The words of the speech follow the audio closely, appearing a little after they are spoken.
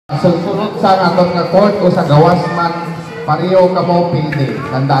Sunod sa aton nga court o sa gawas man pareho ka mo pilde.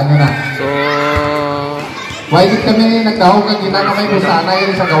 Tandaan nyo na. So, why kami nagdahog ang ginano may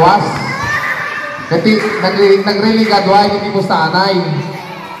busanay sa gawas? Kasi nagreligad why hindi busanay.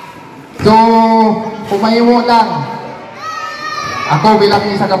 So, pumayo mo lang. Ako bilang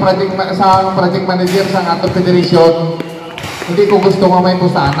isa ka project manager sa atong federation, hindi ko gusto nga may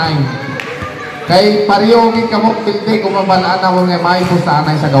busanay. Kay pareho gid kamo pilde kung mabalaan na mo nga may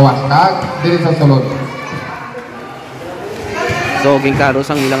busanay sa gawas kag diri sa sulod. so gingkaro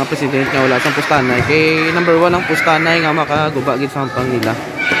sang ilang presidente nga wala sang pustanay kay number 1 ang pustanay nga makaguba gid sa pang nila.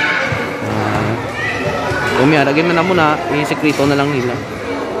 Umiara gid man na muna, i-sekreto na lang nila.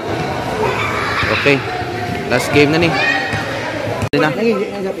 Okay. Last game na ni.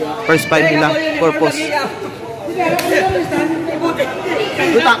 First 5 nila purpose.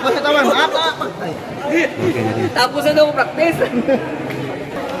 Tapos na tawan. Tapos na daw practice.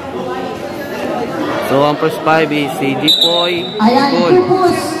 So ang first 5 is si Dipoy, Ayan,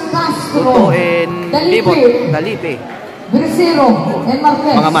 Pupus, Castro, Dalipe, Bersero, and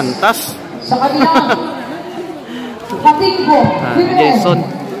Marquez. mga mantas. Sa kabilang, Katinggo, Jason,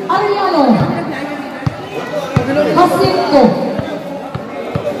 Ariano, Jacinto,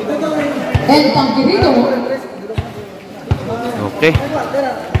 and Tangkirito. Okay.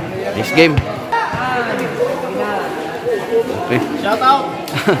 Next game. Okay. Shout out.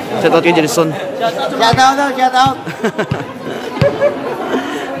 Shout out kay Jason. Shout out.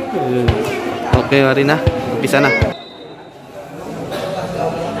 Okay, Marina. Umpisa na.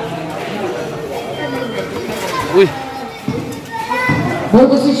 Uy. Ball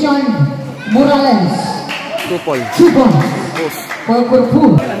position, Morales. 2 points. Cuba, Post. for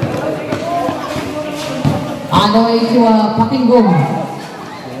Kurbel. On the way to Patinggo,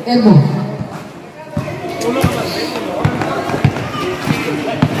 elbow.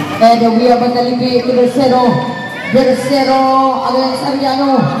 And we have a Dalipe to Bersero against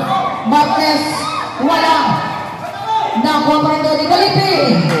Ariano. Marquez, wala. Nakuha pa rin doon ni Dalipe.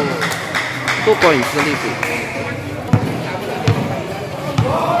 2 points, Dalipe.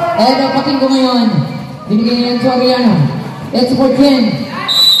 And Patinggo ngayon. Binigyan niya to Ariano. It's for 10.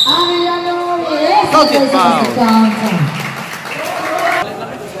 Ariano, yes! Counted foul.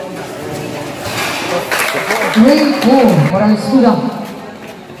 Great ball. Morales Toda.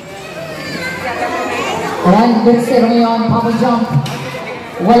 Alright, Bersero ngayon, Papa jump.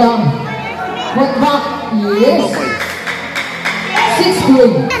 Walang. Put back. Yes.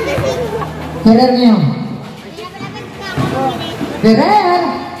 6-3. Ferrer ngayon. Ferrer.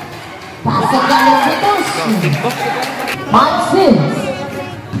 Pasok lang ng pitos. 5-6.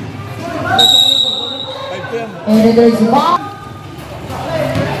 And there's one.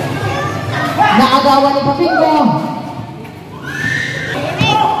 Naagawan ni Papingo.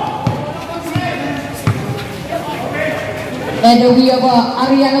 And we have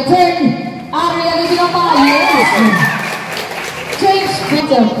Ariana turn. Ariana Dinama. Yes. James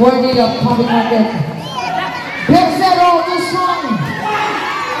Peter, coordinator of public market. Bersero to strong.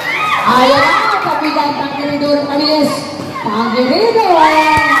 Ayan na, kapitan Tangkirido ng kabilis. Tangkirido.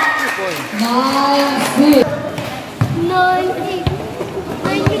 9-6.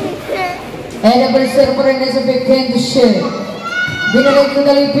 And the Bersero pa rin sa big 10 to share. Binalik to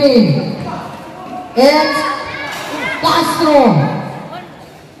Dalipe. And Castro.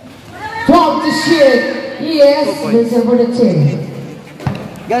 12 to share. Yes, Bersero for the 10.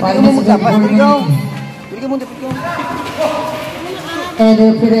 Ganti mo mo dapat ikaw. Bigyan mo dapat ikaw.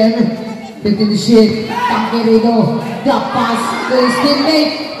 And Ferrer, 15 to share. Tangkirido. The pass to his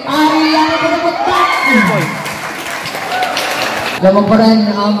teammate. Ariano pa rin mag-top. Lamang pa rin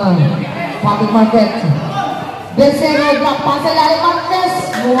ang public market. Bersero, black pass sa lalim Marquez.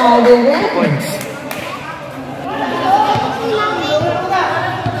 Muhali rin.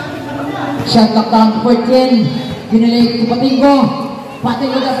 Shot lock down to 14. Binalik to Patinggo.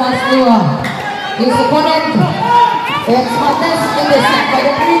 Patinggo na pass to his opponent. It's Marquez in the set by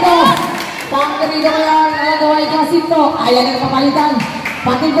the Perino. Tangkirido ngayon. Nagawa ay Jacinto. Ayan ang kapalitan.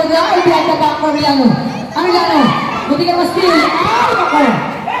 Patinggo na ay behind the back for Ariano. Ariano. Buti ka ma-steal. Ay, ako.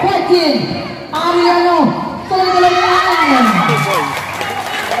 14. Ariano. Tuloy-tuloy yan.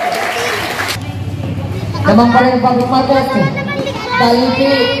 Namang pa rin ang public market.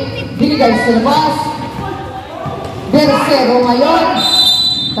 Dalipe. Binigay sa labas. Bersero ngayon.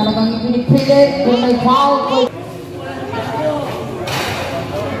 Talagang ipinipilit kung may foul.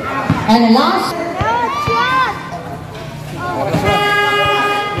 And last.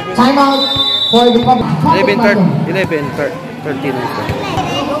 Time out for the public market. 13.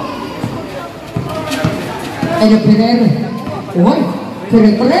 And the Ferrer. Uy,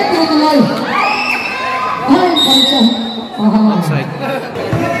 Tere-tere, tuloy. Ay, sorry siya. Outside.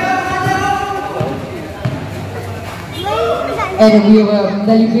 And we were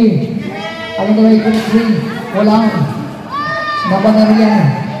Dalipi. Alam na yung pinag-ring. Walang. Naban na rin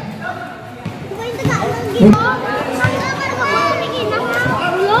yan.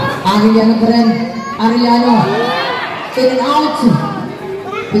 Arellano pa rin. Arellano. In and out.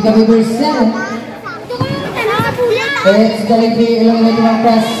 Pick up number 7. It's Dalipi. Eliminating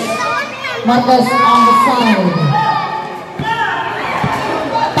Marcos. Marcos on the side.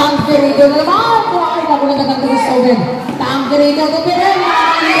 Tangkirito na naman. Ay, ako na nagkakagos sa ulit. Tangkirito na pirin.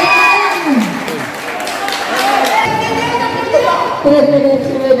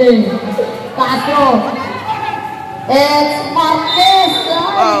 Ready. Castro. It's Marquez.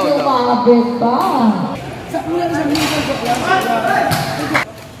 Ay, lumabit pa.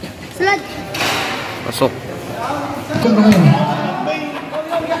 Pasok.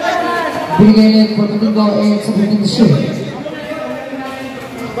 Binigay ulit for Domingo and submitting the shoot.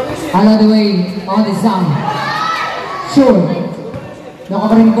 Along the way, on the sound. Sure.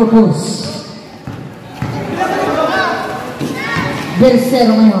 Nakakarin for pulse.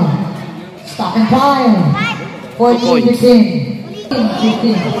 Bersero ngayon. Stop and fire. 14-15.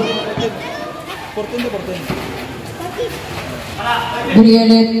 15. Binigay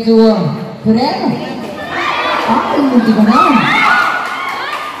ulit to Ferrer. Ay, hindi ka na.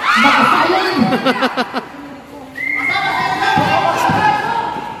 Nakasayan.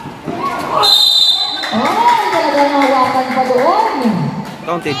 Ay, talaga nahawakan pa doon.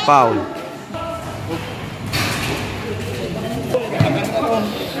 Counted foul.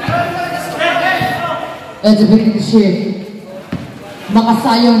 It's a big shit.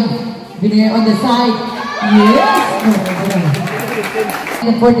 Makasayon. Binigay on the side. Yes!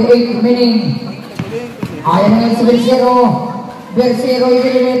 The 48 remaining. Ayan na ngayon si Bersero. Bersero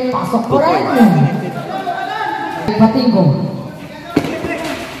yung pasok po rin. Patingo.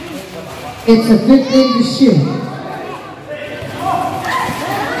 It's a 15 to shoot.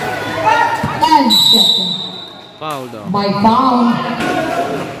 And shot. Foul daw. By foul.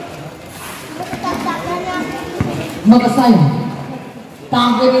 Makasayon.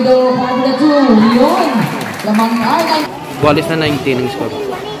 Tangke ni daw Formula 2. Yun. Lamang ay. Walis na 19 ang score.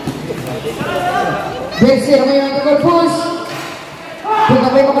 Bersero ngayon ang goal push.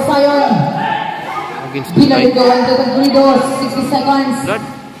 Pagkabay Makasayon. Against the Binalik right. daw ang Tagrido. 60 seconds. Good.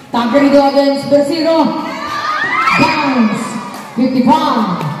 Tangke against Bersero. Bounce. 55.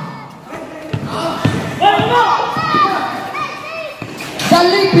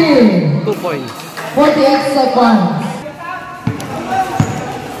 Dalipi. 2 points. 48 seconds.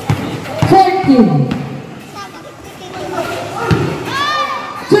 20. 2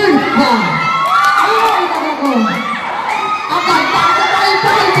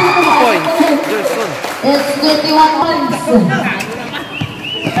 points. Gerson. It's 21 points.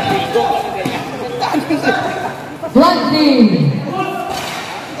 20.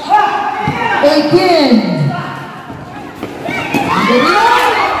 18.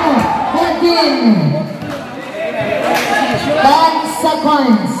 14. 10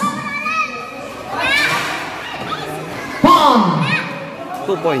 seconds. 5.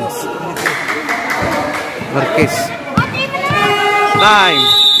 2 points. Marquez. Time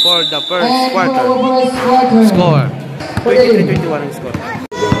for the first quarter. Score. 23-21 ang score.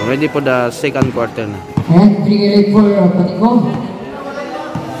 Ready for the second quarter na. And bring it for Patingo.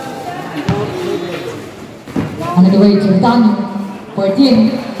 On the way to return.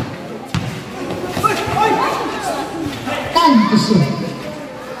 14. 10 to shoot.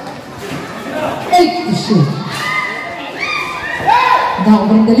 8 to shoot. Now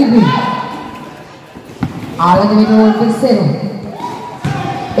bring the delivery. All the way to Bersero.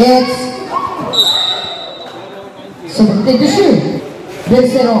 It's 17 to shoot.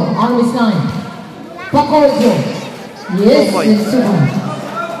 Bersero on his line. Pacorzo. Yes, it's 2 points.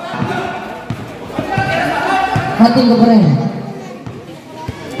 Patingo pa rin.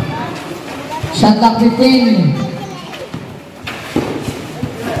 Shot clock 15.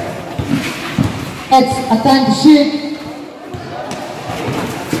 It's a time to shoot.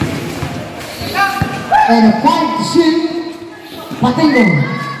 And a 5 to shoot. Patingo.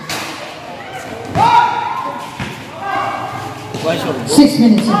 6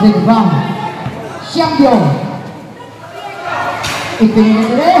 minutes of big round. Champion.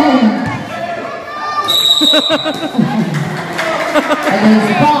 Ipinili rin. Against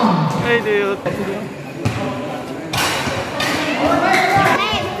the bomb. Hey, dude.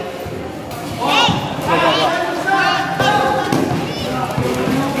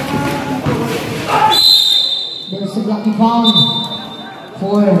 There's a blocking foul.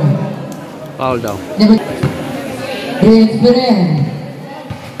 for Foul daw. number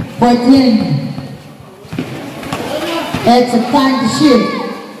 14. It's a time to shoot.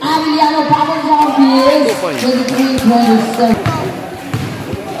 Emiliano Papanjov is 23-27.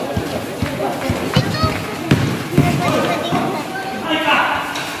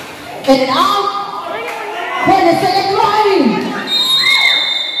 In and out. For the second line.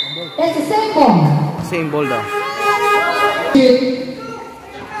 It's the same ball. Same ball daw. Shoot.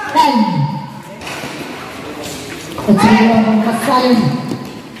 10. It's a little masayon.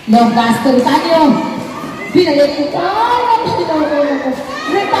 Long Gaston Tanyo. Binalik ito.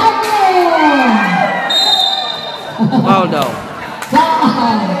 Rebound! Foul daw.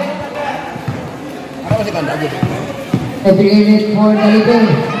 Foul! Every unit for the leader.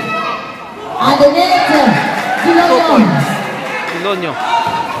 Underneath. 2 Dilonyo. points. Dilonyo.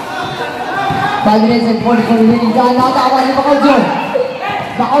 Bagres and 44 winning. Natawa ni Bacoljo.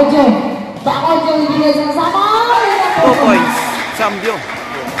 Bacoljo ibigay sa kasama. 2 points. Sambyo.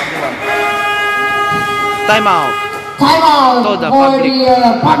 Time out. Time out Toda, for public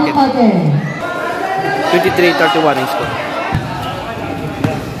the public market. 23-31 ang score.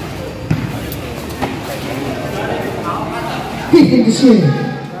 Fifth to shoot.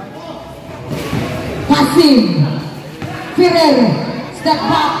 Passing. Ferrer. Step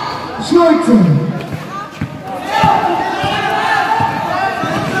back. Short.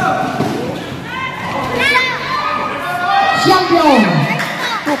 Champion.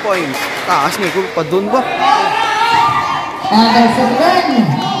 2 points. Taas ni ko pa doon ba? And there's a gun.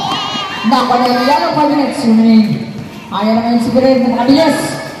 Napanayala 5 minutes remaining. Ayaw naman si Ferrer na makabilis.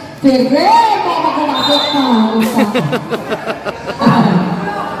 Ferrer! Makakalakot na.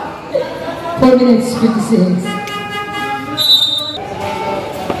 4 minutes 56.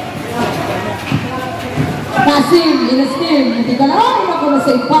 Passing in a steam. Hindi ka lang. Ako na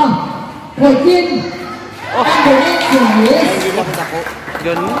sa ipa. 14. And the next one is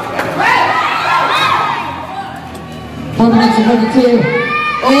Ganun. 4 minutes and 42.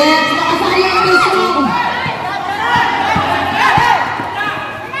 And nakasayang ang isang.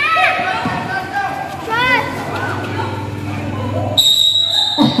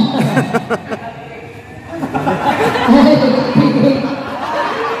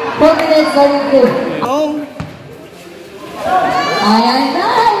 Four minutes, 42. Oh. Ayan na,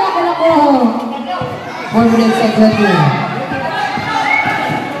 wala na ko. 4 minutes and 20.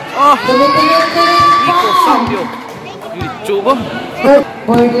 Oh. Tumitingin ka rin pa. Iko Sambyo. YouTube.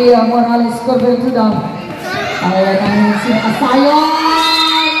 For the Morales Kurbel Toda. Ayan na si Asayon.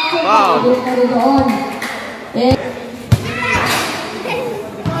 Wow. Tumitingin na rin doon.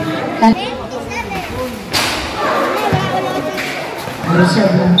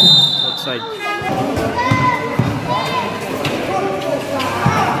 Outside.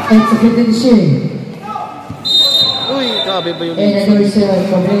 It's a good decision. Uy, grabe ba yung And another serve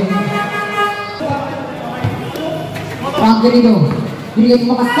for him. Ang ganito. Binigyan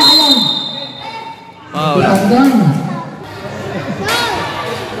mo makasayon. Foul. Hanggang.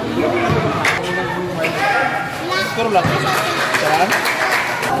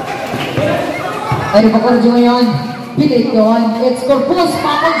 Ay, Bacoljo ngayon. Pilit yun. It's Corpus.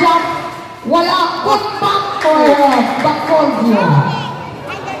 Bacoljo. Wala. Good back for Bacoljo.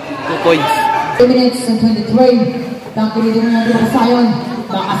 2 points. 2 minutes and 23. Tangki dito nga yung makasayon.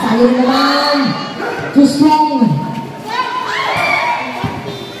 Makasayon naman. Too strong.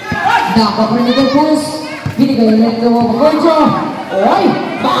 Nakaparin ni Corpus. Binigay ulit ng Bacoljo. Oy!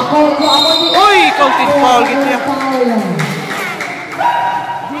 Bacoljo. Uy! Counted foul. Gito yan.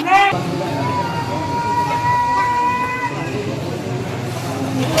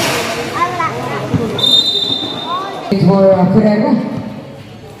 For Ferrer.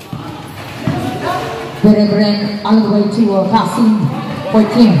 Ferrer all the way to passing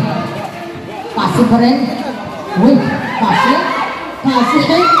 14. Passing pa rin. Uy, passing.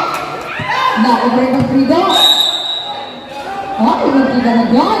 Naubrin ng Frido. Ibang kita na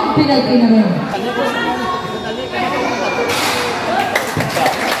yan. Penalty na rin.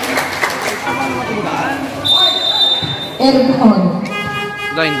 Erdogan.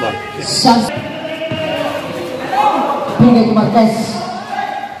 Line ball. Shots. Pinigay to Marquez.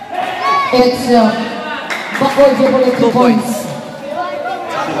 It's Bacoljo for 2 points.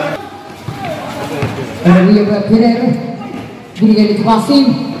 And we have Ferrer. Binigay dito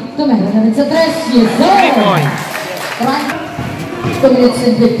passing. Tumera na rin sa 3. Yes, sir! 3 points. 2 minutes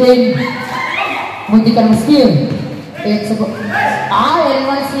and 15. Munti ka naman steal. It's yan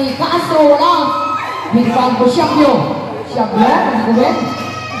naman si Castro. Wala. Binigay po Shabyo. Hindi ko ben.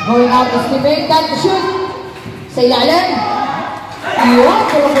 Going out to Stephen. Time to shoot. Sa ilalim. Iyon,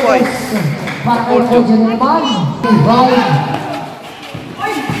 twice. Para kayo po dyan naman. Right.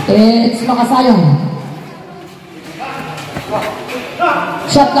 It's makasayang.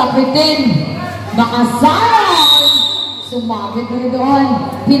 Shot clock 15. Makasayang. Sumabit mo rin doon.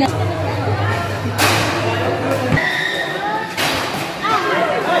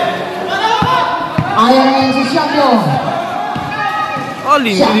 Ayaw na yan si Shakyo. Oh,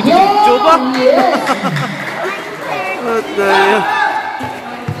 linggo dito dito ba? Yes. What the hell?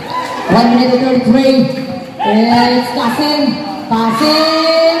 1 minute and 33. It's Kasim.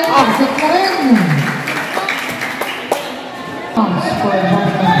 Kasim. Absent na rin.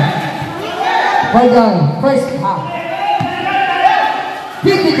 Well done. First half.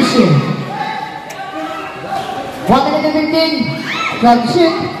 50 to shoot. 1 minute and 15. Grab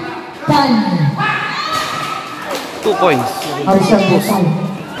shoot. 10. 2 points. 1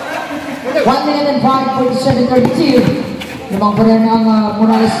 minute and 5, 47-32. Limang pa rin ang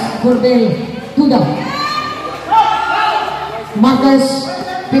Morales Kurbel. Toda. Marcus,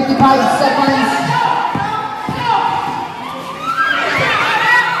 55 seconds.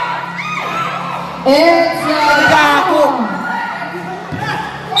 It's Gako.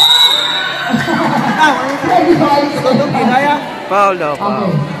 35 seconds. Foul daw, foul.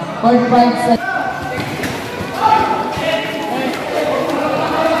 Okay, 45 seconds.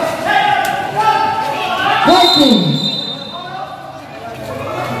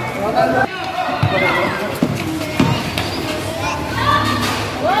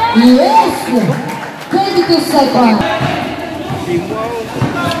 Yes! 22 seconds.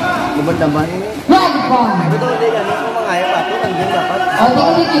 Lubad naman. One point. Ito ulit yan. Ito mga ayaw pa. Ito nandiyan dapat. O, di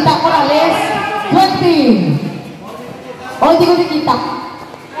ko dikita ko na, Les. 20. O, di ko dikita.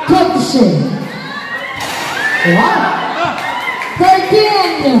 20. Wow.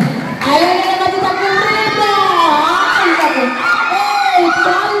 13. Ayaw na naman dito ang rito. Ay, naku. Eh,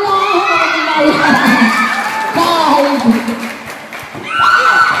 tala. Kahit.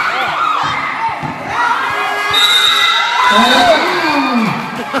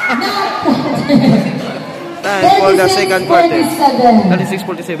 Time for the second quarter.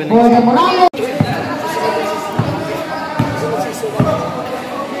 36-47. For the Morales.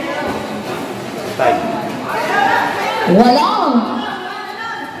 Time. Wala.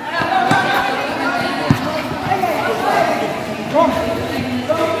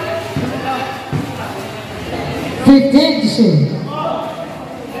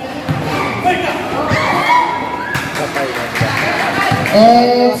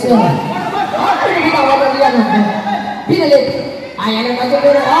 Ano ginawa na niya? Pinalit. Ayan ang medyo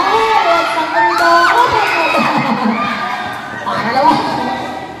pero. Dalawa.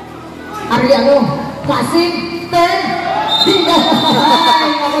 Ariano. Kasing. 10. Binga.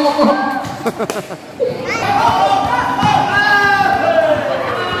 Ay, nakalako.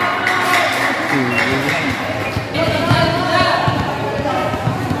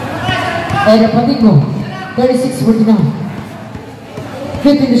 Era Patingo. 36-49.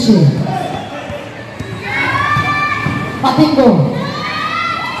 50 to shoot. Patingo.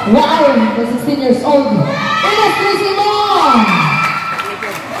 Wow, the 16 years old. Ilustrísimo!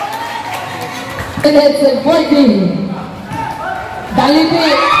 And it's a 40. Dalipi.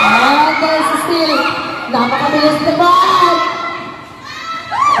 And there's a steal. Napakabilis naman.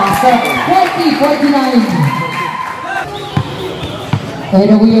 Pasok. 40-49.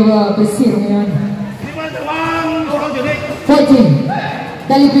 Kaya we have a Basir ngayon. 14.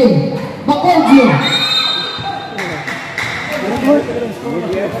 Dalipi. Makodio.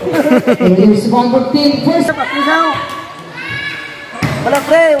 There's 114. First. Wala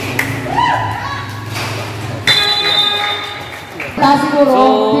pre.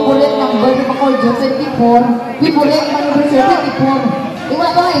 Siguro, pipulit number ni Makodio, 24. Pipulit number 24.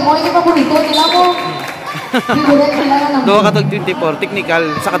 Iwala ba, mo yung paborito nila mo. Pipulit nila lang. Doon ka tag 24, technical,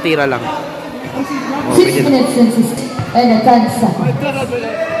 sa katira lang. 6 minutes and 6. And a 10 seconds.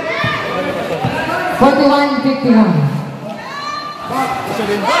 41-51. 3.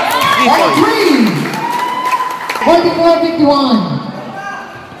 44-51.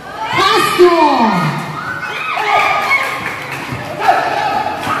 Castro.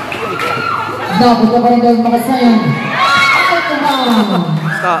 Dapat na pa rin daw mga sayang.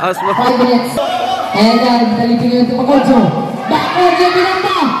 Taas mo. 5 minutes. And dalipin nyo ito Makodio. Makodio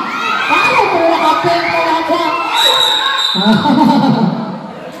binanda. Paano ko nakapin ko naka?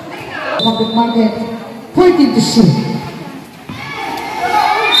 Public market. 40 to shoot.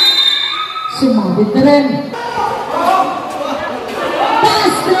 Sumabit na rin.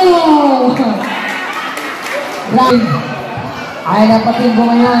 Castro! Right. Ay napatin ko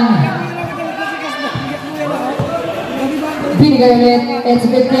ngayon. Big. Binigay ulit. It's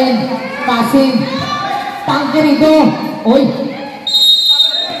 15. Passing. Pangkirito. Uy.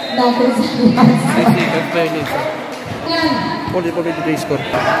 Natin sa fairness. yan. 44-23 score.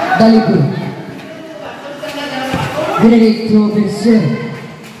 Dalipi. Binigay to Vincent.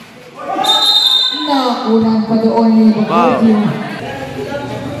 Nakunan pa doon ni Maingate.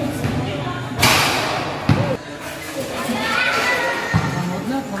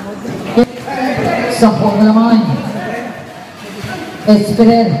 Sampung naman.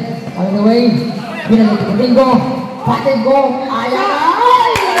 Esperer. On the way. Binalik ko Bingo. Patin ko. Ayan.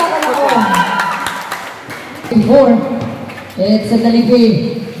 Four. It's a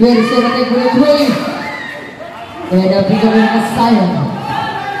Dalipi. Very soon at the way. And a big win for Sion.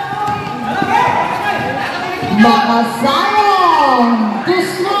 Makasayon. Too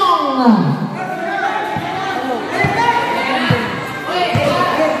strong.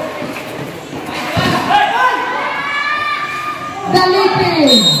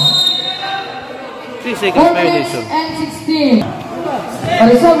 Dalipi. 3 seconds violation. And 16.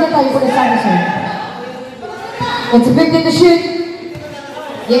 Resolve na tayo for the Sanderson. It's a big thing to shoot.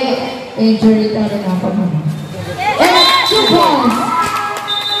 Yeah. Injury tayo na pa mo. And 2 points.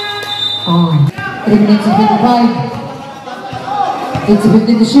 3 minutes and 55. It's a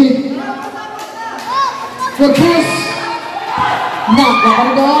big thing to shoot. Good push.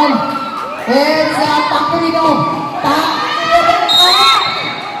 Nakakaridoan. It's a Takarido.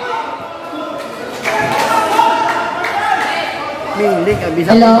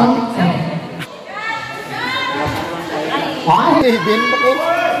 Hello? Libin mo ko.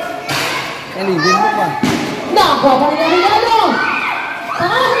 Libin mo pa. Nakakarido.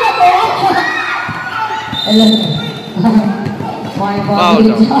 Ano po? Hello? My body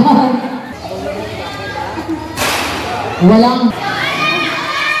dyan. Walang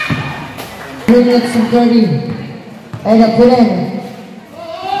 3 minutes and 30. Ayan ang Kurbel.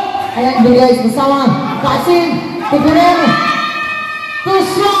 Ayan guys, bersama Kasim, Kurbel. Too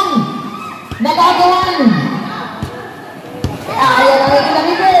strong. Nagagawan. Ayan ang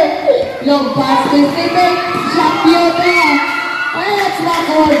ikinamigay. Long pass to Stephen. Champion na. Ayan, let's not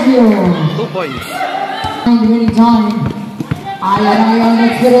towards you. 2 points. Winning time. Ayan,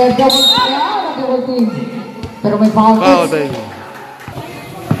 let's get a double team. Pero may foul. Foul, baby.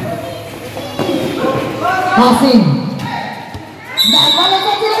 Passing. Nagbalas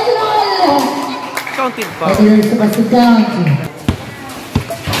na sila. Counted foul. There's the best count.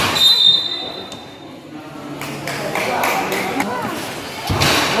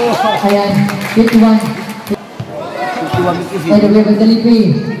 Ayan, 51. Ay, naglaban ng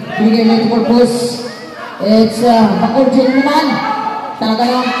Dalipi. Binigay na ito purpose. It's Bakurjin naman. Talaga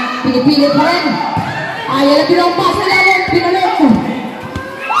lang, pinipilit pa rin. Ayan ang pinampas na lang. Pinalit.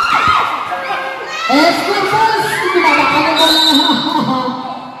 It's purpose. Pinamakanan ko lang.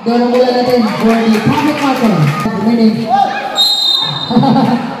 Doon ang mula natin for the public matter. Remaining.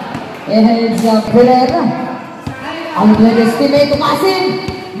 It's Kurbel. Ang latest teammate tumasin.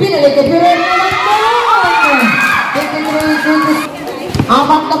 Binalik kay Kurbel naman po!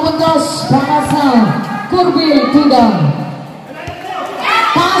 4 na puntos para sa Kurbel Toda.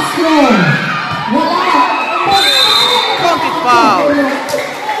 Castro! Wala! Counted foul.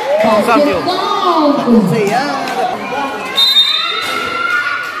 Samyo.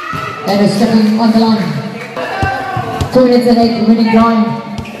 And it's stepping on the line. 2 minutes and 8 remaining time.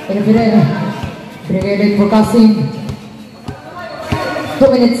 And Kurbel. Brigade for Kasim. 2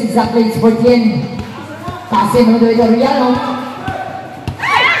 minutes exactly, it's 14. Kasim on the way to Riano.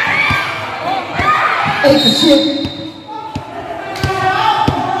 8 to shoot.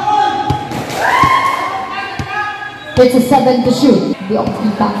 It's a 7 to shoot. Di ako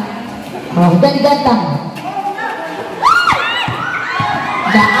kita. Then gatang.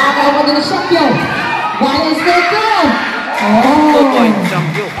 Naagaw mo din ang champion. One stay down. 2 points,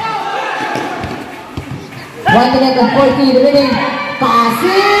 champion. 1 minute and 40 remaining.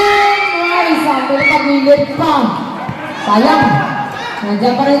 Passing! Ay, sampai na pag-ilit pa. Sayang.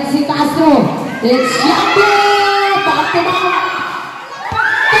 Nandiyan pa rin si Castro. It's champion! Back to back.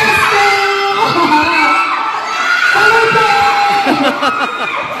 Castro! Tuloy pa!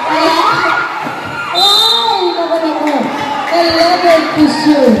 Ayan. Ay, naman ako. 11 to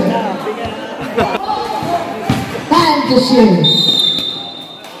shoot. Time to shoot.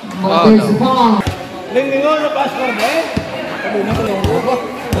 There's a ball. Linglingon na passport ba eh? Sabi na ko yung buko.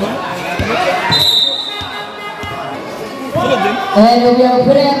 And we have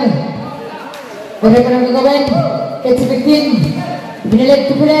Kurbel. Kurbel ka nang gagawin. It's 15. Binilit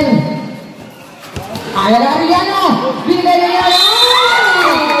ko Kurbel. Ayaw na Ariano. Binigay na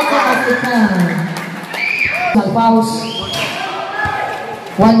Ariano. Salpaus.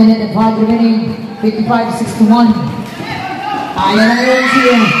 1 minute and 5 remaining. 55-61. Ayan na yun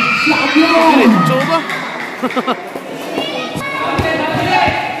siya. Champion! Toda.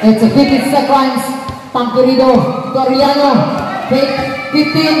 It's a 15 seconds. Pampurido. Toriano.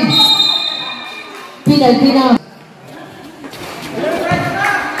 15. Penalty na.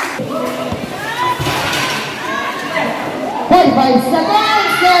 45 seconds.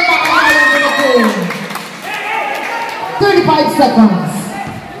 35 seconds.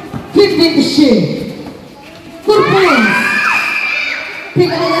 15 to shoot. Good points.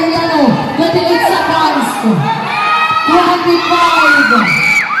 Toriano. 28 seconds. 25.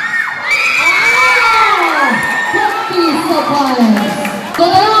 20 seconds.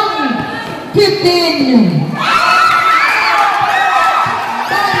 Galang 15.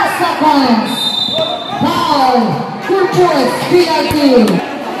 10 seconds. Foul. Good points. Penalty.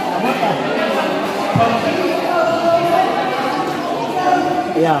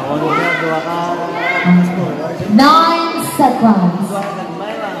 Yeah, 9 seconds.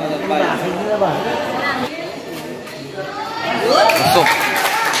 Pasok.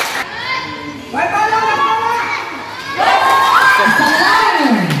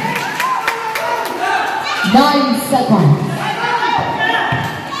 Salang. 9 seconds.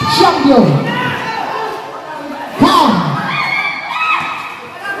 Champion. Come.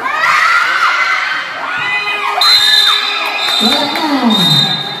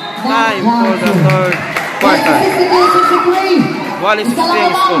 Time for the third quarter. Wali 63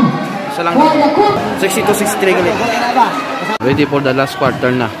 ang score. Isa lang. 62-63 galit. Ready for the last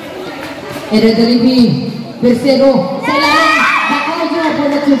quarter na. Eredoribi. Persero. Sa ilalim. Bakaudyo po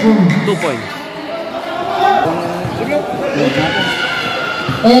na tubo. 2 points.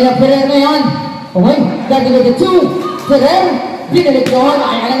 Ferrer ngayon. Okay. Gagawin the 2. Ferrer. Binalik doon.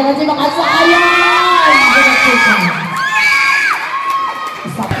 Ayaw naman si Makasayan.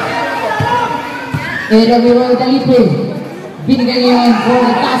 Eredoribi Dalipe. Binigay ngayon for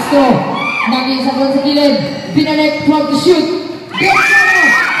the Castro. Nag-iisa doon sa gilid. Binalik 12 to shoot. Persero.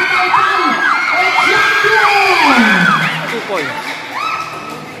 2 points.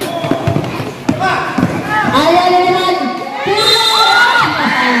 Ayaw na naman.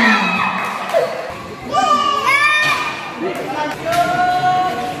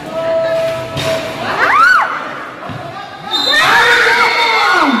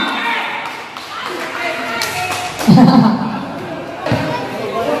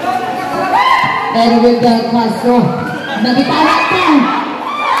 Edwin Del Castro. Nagitalat pa.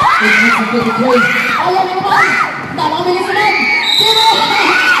 Ayaw na naman. Tamang bilisan. Sino?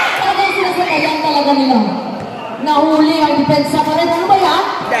 Talagang sinasabayan talaga nila. Nahuli ang depensa pa rin. Ano ba yan?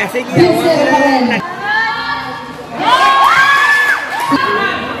 Pinser pa rin.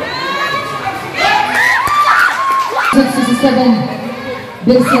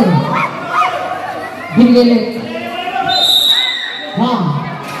 Pinser. Bingilit. Wow.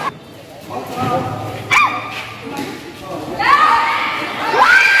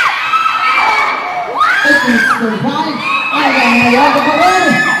 Ayaw pa rin.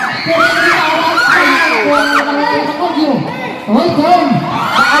 Pero hindi awal sa kung nangyayari sa Kodyo. Okay, turn.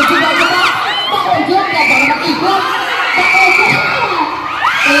 Bakal ba? Bakal dyan. Baka mag-ikot. Bakal dyan.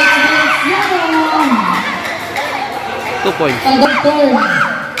 2 points. Talagang turn.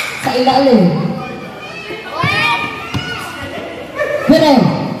 Sa ilalim. Pero,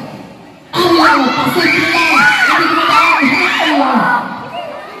 ayaw. Pasimple lang. Hindi ko magaan. Ayaw.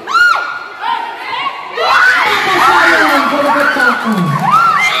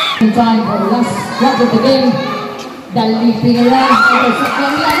 Time for the last shot of the game. Dalipi ngayon. Ito sa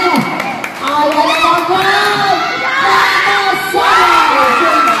Koronadal. Ayaw na naman! Nakasaya!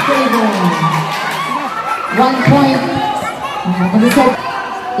 1 point.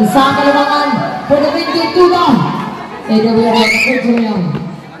 Isang kalamangan for the Maingate Toda. AWR na kurso ngayon.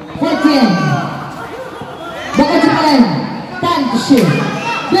 14. Bakit siya pa rin? Time to shoot.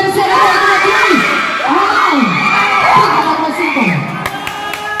 Pero siya na rin na 3. Wow! Pagkakamasita.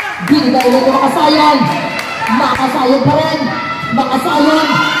 Binigay ulit ang Makasayan. Makasayan pa rin. Makasayan.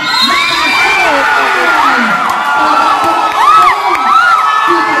 Makasayan.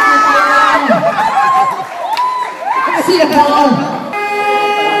 Sigaw.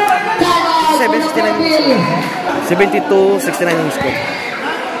 72-69 yung score.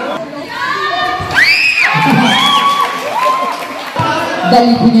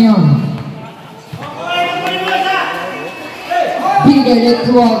 Dalipi na yun. Binigay ulit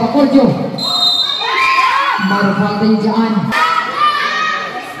to Bacordio. Marupal tayo dyan.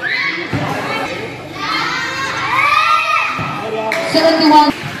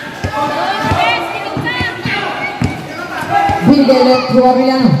 Binigay binigay ulit to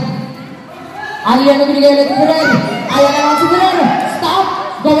Ariano. Ariano binigay ulit to Kurbel. Ayan naman si Kurbel. Stop.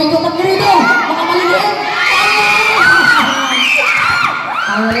 Gawin ko mag-grito. Mga maliliit.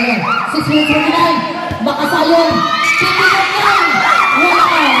 Ayan naman. 6 minutes 49. Makasayon. Titignan yan. Wala.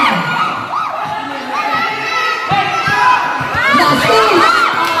 Nasty.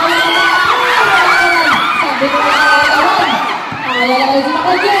 Sabi ko na kawan. Ayan naman si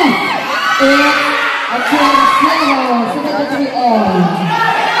Maingate. At Sino, 73 all.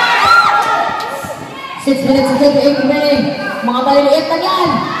 6 minutes and 38 remaining. Mga maliliit na yan.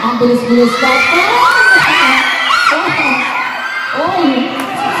 Ang bilis-bilis na. Oy!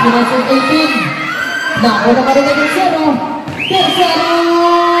 6 minutes and 18. Naku na pa rin na Tercero. Tercero!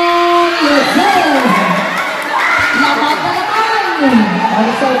 Yes! Lamat na naman!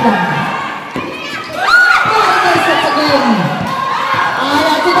 Ano sa ito? Tercero again.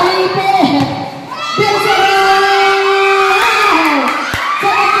 Ayan si Felipe. Tercero!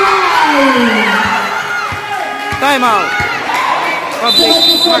 Time out.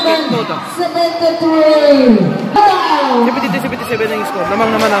 Public market Toda. 77 ang score.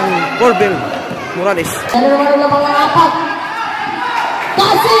 Lamang naman ang Kurbel Morales. Ano naman ang lamang ng apat?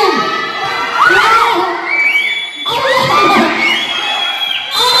 Kasim!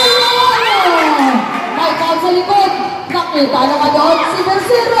 May count sa likod. Nakita naman doon si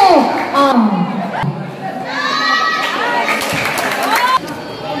Tercero.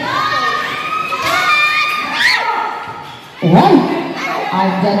 Well,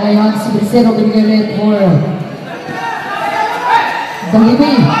 andyan ngayon si Tercero binigay ulit for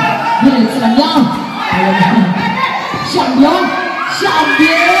Dalibi. Binilis lang niya. Ayan na. Champion!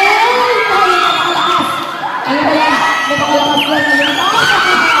 Champion! Ay, napakalakas! Ano ba yan? Napakalakas ko na yun.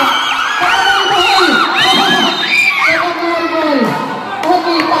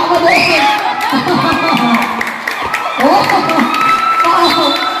 Okay, tama din.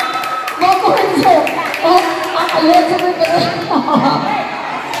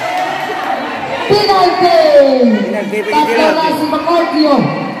 Penalty! Tatlo na si Maingate.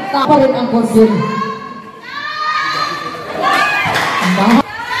 Tapa rin ang Kurbel.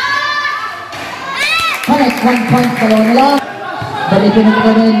 Correct, 1 point. Dalawa na lang. Balikin na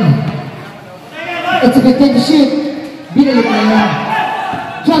ito rin. It's a 15 shoot. Binalik na yan.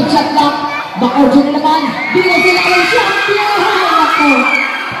 Jump shot lock. Maingate na naman. Binalik sila ang champion. Naku.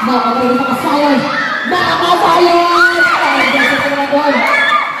 Nakapagod makasayon. Makasayon! Ay, sa naman doon.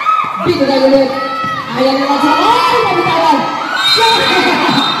 Binigay ulit. Ayan naman siya. Ay, nabitawan.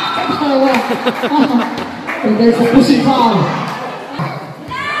 Kapalawa. And there's a pushing foul.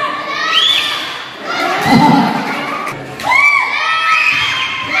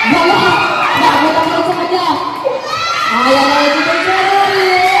 Wala. Nakakita mo sa kanya. Ayan naman si Tercero.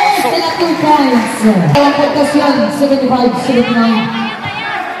 Sila 2 points. Ang pagkasyon, 75-79.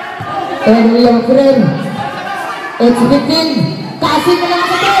 And we are friend. It's 15. Kasim na lang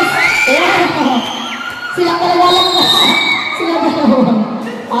sa best. Sila dalawa lang na. Sila dalawa.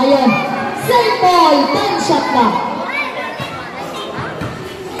 Ayan. Same ball. 10 shot lang.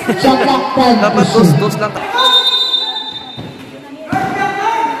 Shot lang 10. Dapat dos lang.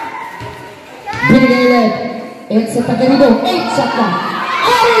 Binigay ulit. It's a Tagarido. 8 shot lang.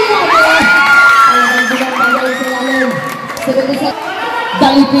 Ayan. Ayan. Bilang bagay sa lalim. 77.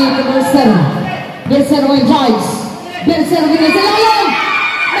 Dalipi ke Tercero. Tercero yang drives. Tercero binigay sa lalim.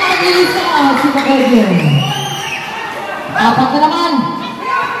 Nag-iisa si Maingate. Apat na naman.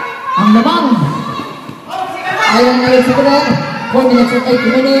 Ang lamang. Ayaw ngayon si Kurbel. 4 minutes and 8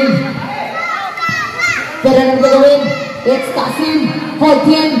 remaining. Pero anong gagawin? It's Kasim.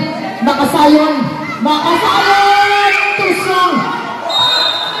 14. Makasayon. Makasayon! Tusong.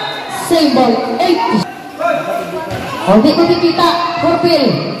 Same ball. 8. O, di ko dikita.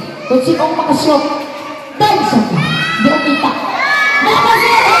 Kurbel. Kung sinong makashot. 10 shot. Di ko kita.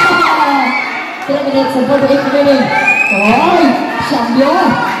 Makasayon! 3 minutes and 48 remaining. Oy! Champion!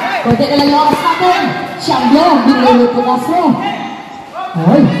 Kunti na lang yung oras natin. Champion! Binilulot ko Castro.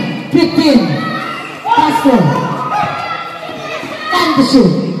 Oy! 15. Castro. Time to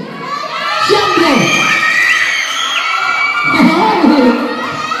shoot. Champion!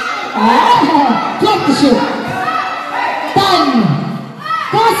 Time to shoot. Time!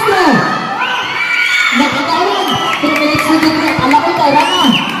 Castro! Nakakaroon! 3 minutes na din na. Alam ko tayo na.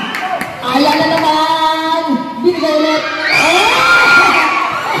 Ayan na naman! Binigay ulit!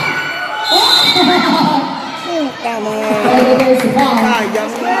 Tama.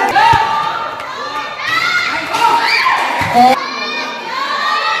 Sayang.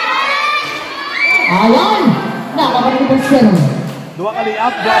 Ayan! Nakapagod ng Tercero. 2 kali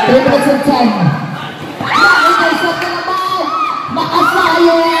up. 3 minutes and 10. Nakapagod na naman!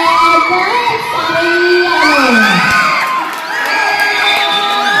 Nakasayang!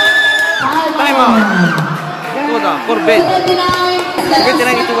 Time out. Toda, Kurbel.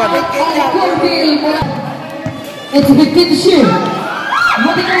 59-81. It's a big kid shoot.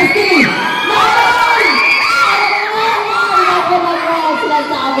 Moving on steal.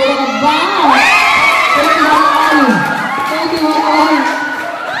 Sinasabi na ba?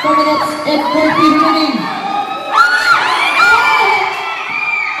 4 minutes and 14 remaining.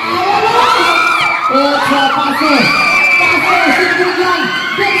 It's a passer. Passer, singling line.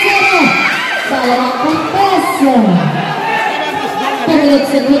 Good zero. Sayang ang kontes. 2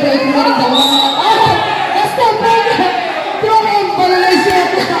 minutes and 28 remaining. That's the break. Throw in pala na siya.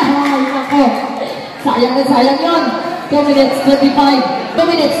 Sayang na sayang yun. 2 minutes 25.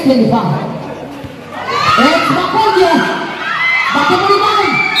 2 minutes 25. It's Bacolio. Bacolio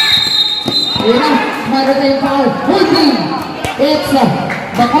line. Enough. Meron na yung foul. Holding. It's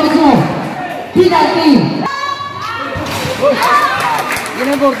Bacolio. Penalty.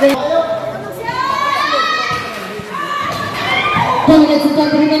 Ginaborde. 2 minutes and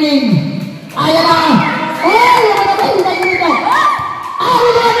 20 remaining. Ayan na. Oh, yung mga kahilan nito. Ano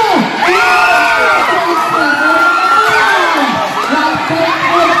na na?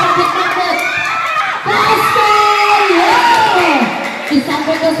 Isang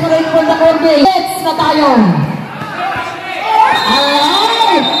beses pa rin po na Korbel. Let's na tayo.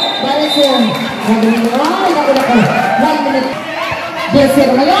 Ay! Balik yun. Ay, naku. 1 minute.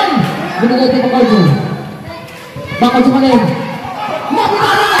 10-0 na yan. Binigay tayo ng Korbel. Bakal sa manin.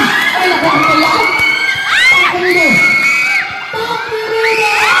 Napinaran! Ay, naku, ang kailan. Takpirino.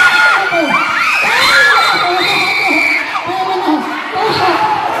 Takpirino!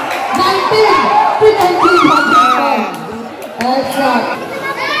 19! Extra.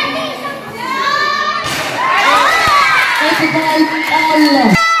 85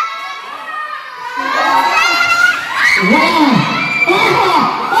 all.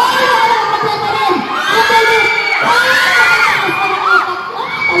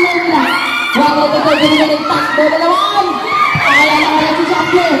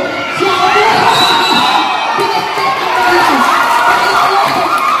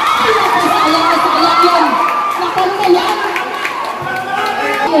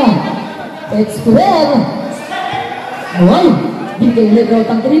 It's Kurbel. Ay, bigay legal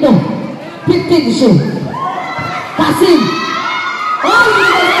ang dito. 15 to shoot. Passing. Ay,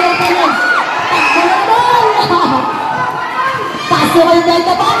 bigay legal pa yan. Paso kayo dahil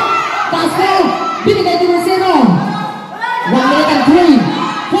na ba? Paso. Binigay din ng 0. 1 minute and 3.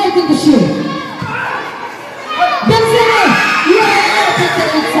 14 to shoot. Then 0. Yeah,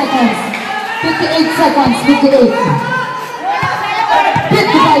 58 seconds. 58 seconds. 58.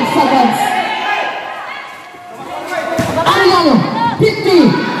 55 seconds. 50!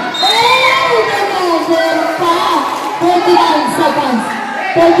 Oh! 49 seconds!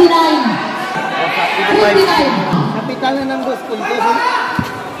 49! 59! Kapitan na ng boss.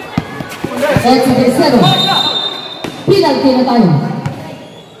 It's a 0. Penalty na tayo.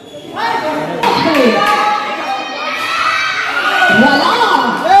 Okay. Wala!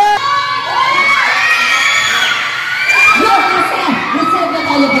 Reserve na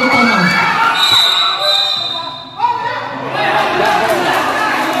tayo for time.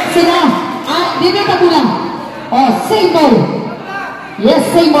 Sino? Di ba kagulang? Oh, same ball. Yes,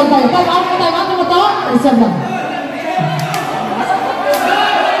 same ball tayo. Time out mo to. Reserve lang.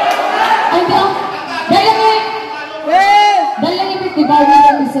 Ay, hindi oh. Dahil lang eh. Dahil lang yung 55. Dahil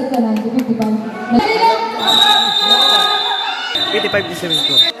lang reserve ka lang. 55. Dahil lang. 55-7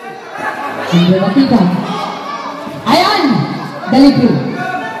 ko. Hindi makita. Ayan! Dalipi.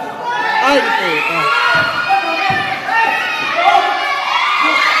 Ay, ito.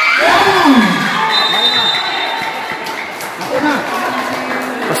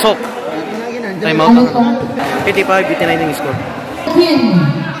 Pasok. Time out. 55-59 yung score.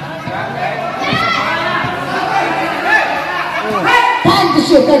 Time to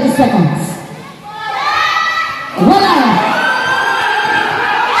shoot 30 seconds. Wala.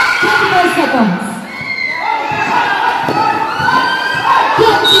 24 seconds.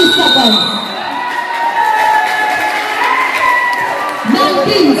 20 seconds.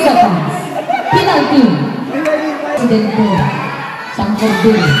 19 seconds. Penalty. Presidente. Sang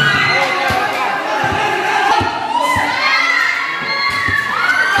Kurbel.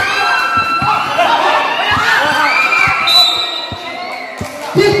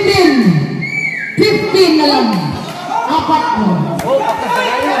 Fifteen na lang. Apat mo. 15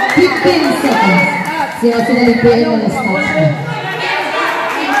 seconds. Siya sinalipian na na-stop mo.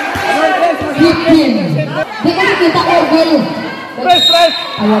 15. Di ka nakita Kurbel.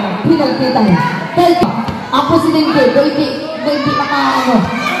 Ayan, penalty time. Ang presidente, hindi makaano.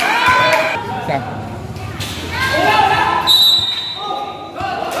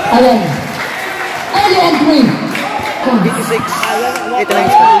 Ayan. Early entry. 56. 89.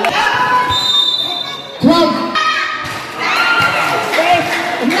 12.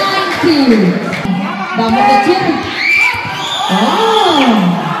 19. Dapat kecil. Oh.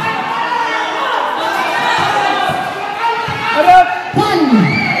 10.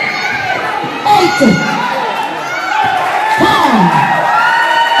 8. 5.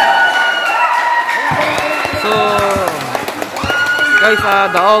 So, guys,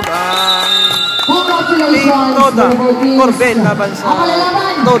 daog ang Team Toda, Kurbel laban sa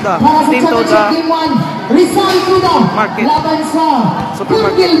Toda, Team Toda, Market,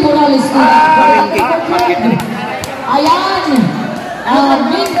 Supermarket, Maingate, Market. Ayan,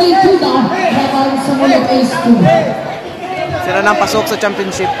 Maingate Toda laban sa Mulog Ace 2. Sila nang pasok sa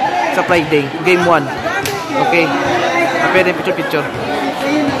championship sa Friday, Game 1. Okay, pwede picture.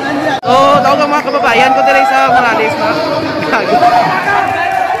 So, daog ang mga kababayan ko dito sa Morales,